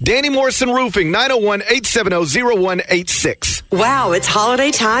Department. Danny Morrison Roofing, 901-870-0186. Wow, it's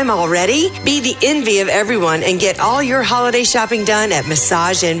holiday time already? Be the envy of everyone and get all your holiday shopping done at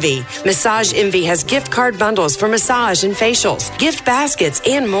Massage Envy. Massage Envy has gift card bundles for massage and facials, gift baskets,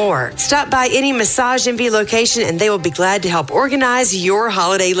 and more. Stop by any Massage Envy location and they will be glad to help organize your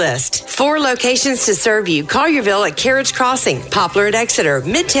holiday list. 4 locations to serve you. Collierville at Carriage Crossing, Poplar at Exeter,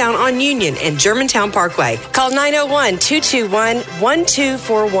 Midtown on Union, and Germantown Parkway. Call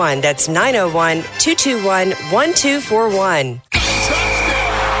 901-221-1241. That's 901-221-1241.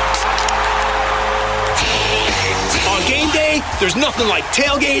 On game day, there's nothing like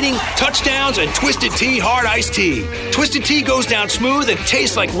tailgating, touchdowns, and Twisted Tea Hard Iced Tea. Twisted Tea goes down smooth and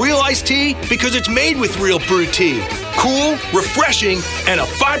tastes like real iced tea because it's made with real brewed tea. Cool, refreshing, and a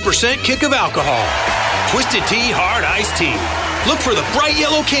 5% kick of alcohol. Twisted Tea Hard Iced Tea. Look for the bright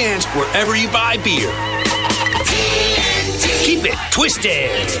yellow cans wherever you buy beer. Keep it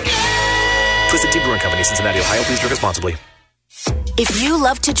twisted. Twisted Tea Brewing Company, Cincinnati, Ohio. Please drink responsibly. If you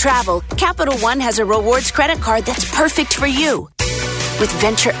love to travel, Capital One has a rewards credit card that's perfect for you. With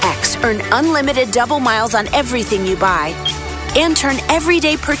Venture X, earn unlimited double miles on everything you buy and turn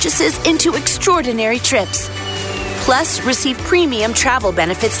everyday purchases into extraordinary trips. Plus, receive premium travel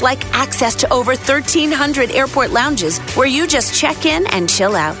benefits like access to over 1,300 airport lounges where you just check in and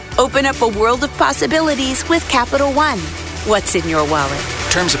chill out. Open up a world of possibilities with Capital One. What's in your wallet?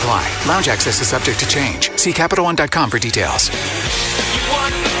 Terms apply. Lounge access is subject to change. See CapitalOne.com for details.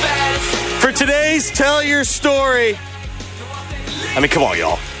 For today's Tell Your Story, I mean, come on,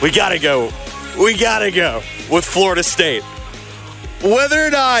 y'all. We gotta go with Florida State. Whether or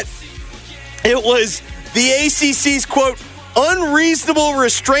not it was the ACC's, quote, unreasonable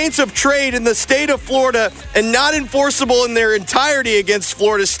restraints of trade in the state of Florida and not enforceable in their entirety against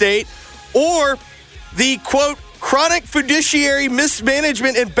Florida State, or the, quote, chronic fiduciary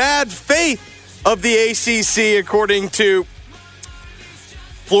mismanagement and bad faith of the ACC, according to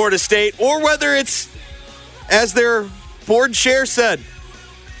Florida State, or whether it's, as their board chair said,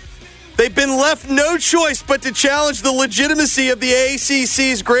 they've been left no choice but to challenge the legitimacy of the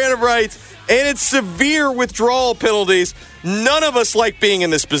ACC's grant of rights and its severe withdrawal penalties. None of us like being in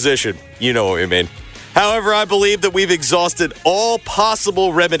this position. You know what I mean. However, I believe that we've exhausted all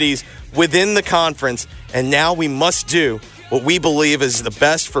possible remedies within the conference, and now we must do what we believe is the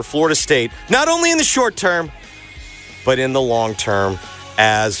best for Florida State, not only in the short term, but in the long term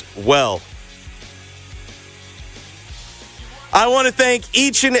as well. I want to thank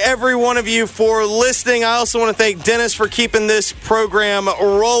each and every one of you for listening. I also want to thank Dennis for keeping this program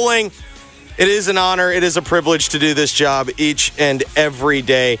rolling. It is an honor. It is a privilege to do this job each and every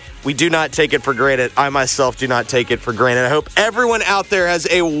day. We do not take it for granted. I myself do not take it for granted. I hope everyone out there has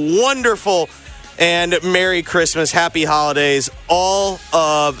a wonderful and Merry Christmas, Happy Holidays, all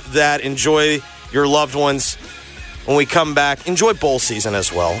of that. Enjoy your loved ones when we come back. Enjoy bowl season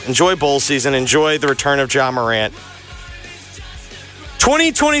as well. Enjoy bowl season. Enjoy the return of John Morant.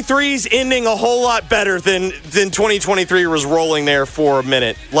 2023 is ending a whole lot better than 2023 was rolling there for a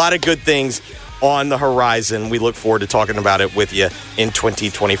minute. A lot of good things on the horizon. We look forward to talking about it with you in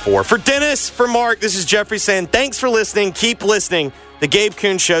 2024. For Dennis, for Mark, this is Jeffrey saying thanks for listening. Keep listening. The Gabe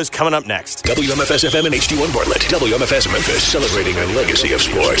Kuhn Show's coming up next. WMFS-FM and HD1 Bartlett. WMFS Memphis, celebrating a legacy of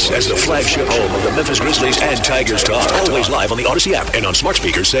sports as the flagship home of the Memphis Grizzlies and Tigers talk. Always live on the Odyssey app and on smart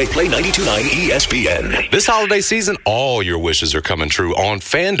speakers. Say Play 92.9 ESPN. This holiday season, all your wishes are coming true on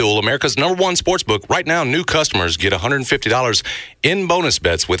FanDuel, America's #1 sportsbook. Right now, new customers get $150 in bonus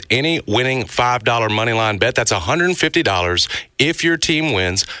bets with any winning $5 moneyline bet. That's $150 if your team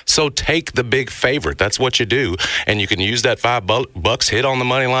wins. So take the big favorite. That's what you do. And you can use that $5 hit on the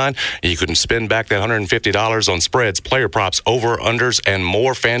money line. You can spend back that $150 on spreads, player props, over, unders, and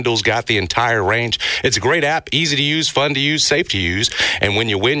more. FanDuel's got the entire range. It's a great app, easy to use, fun to use, safe to use. And when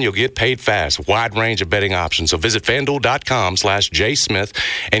you win, you'll get paid fast. Wide range of betting options. So visit FanDuel.com/JSmith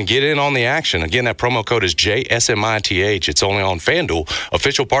and get in on the action. Again, that promo code is JSMITH. It's only on FanDuel,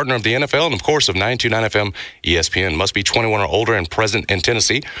 official partner of the NFL and, of course, of 92.9 FM ESPN. Must be 21 or older and present in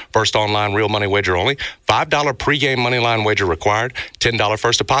Tennessee. First online real money wager only. $5 pregame money line wager required. $10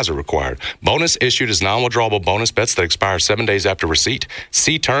 first deposit required. Bonus issued as non-withdrawable bonus bets that expire 7 days after receipt.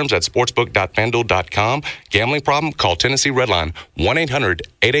 See terms at sportsbook.fanduel.com. Gambling problem? Call Tennessee Redline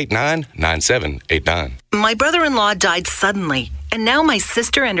 1-800-889-9789. My brother-in-law died suddenly, and now my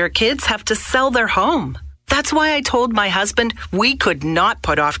sister and her kids have to sell their home. That's why I told my husband we could not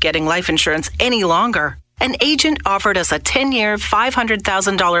put off getting life insurance any longer. An agent offered us a 10-year,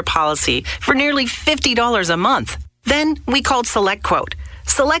 $500,000 policy for nearly $50 a month. Then we called SelectQuote.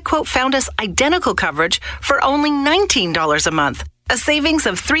 SelectQuote found us identical coverage for only $19 a month, a savings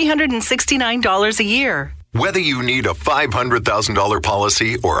of $369 a year. Whether you need a $500,000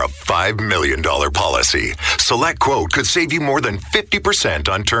 policy or a $5 million policy, SelectQuote could save you more than 50%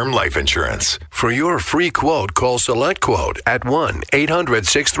 on term life insurance. For your free quote, call SelectQuote at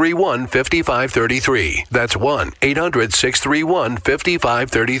 1-800-631-5533. That's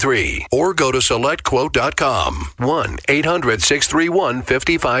 1-800-631-5533. Or go to SelectQuote.com.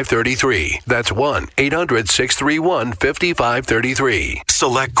 1-800-631-5533. That's 1-800-631-5533.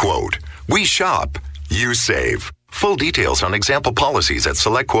 SelectQuote. We shop. You save. Full details on example policies at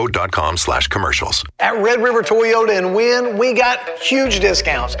selectquote.com/commercials. At Red River Toyota in Wynn, we got huge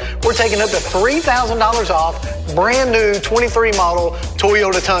discounts. We're taking up to $3,000 off brand new 23 model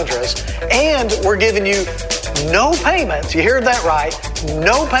Toyota Tundras. And we're giving you no payments. You heard that right.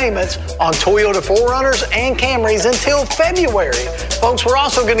 No payments on Toyota 4Runners and Camrys until February. Folks, we're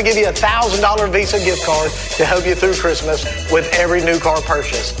also going to give you a $1,000 Visa gift card to help you through Christmas with every new car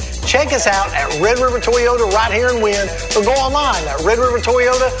purchase. Check us out at Red River Toyota right here in Wynn, or go online at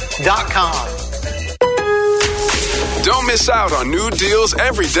redrivertoyota.com. Don't miss out on new deals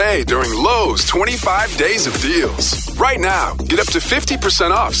every day during Lowe's 25 Days of Deals. Right now, get up to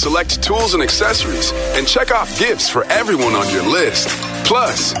 50% off select tools and accessories, and check off gifts for everyone on your list.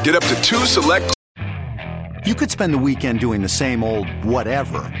 Plus, get up to 2 select. You could spend the weekend doing the same old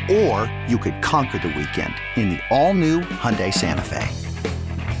whatever, or you could conquer the weekend in the all-new Hyundai Santa Fe.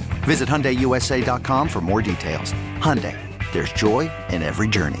 Visit HyundaiUSA.com for more details. Hyundai, There's joy in every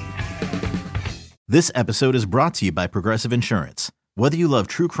journey. This episode is brought to you by Progressive Insurance. Whether you love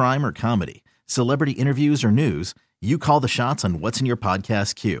true crime or comedy, celebrity interviews or news, you call the shots on what's in your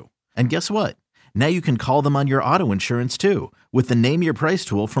podcast queue. And guess what? Now you can call them on your auto insurance too with the Name Your Price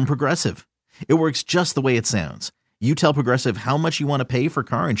tool from Progressive. It works just the way it sounds. You tell Progressive how much you want to pay for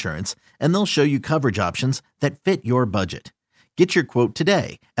car insurance, and they'll show you coverage options that fit your budget. Get your quote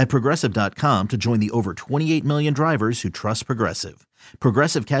today at Progressive.com to join the over 28 million drivers who trust Progressive.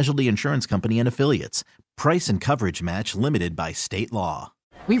 Progressive Casualty Insurance Company and Affiliates. Price and coverage match limited by state law.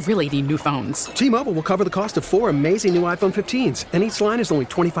 We really need new phones. T-Mobile will cover the cost of 4 amazing new iPhone 15s, and each line is only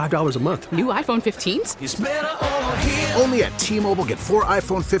 $25 a month. New iPhone 15s? It's better over here. Only at T-Mobile, get 4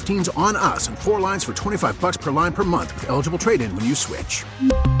 iPhone 15s on us and 4 lines for $25 per line per month with eligible trade-in when you switch.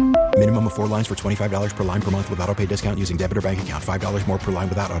 Minimum of 4 lines for $25 per line per month with autopay discount using debit or bank account. $5 more per line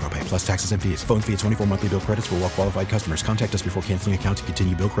without autopay, plus taxes and fees. Phone fee at 24 monthly bill credits for well-qualified customers. Contact us before canceling account to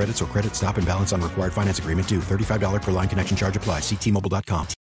continue bill credits or credit stop and balance on required finance agreement due. $35 per line connection charge applies. See T-Mobile.com.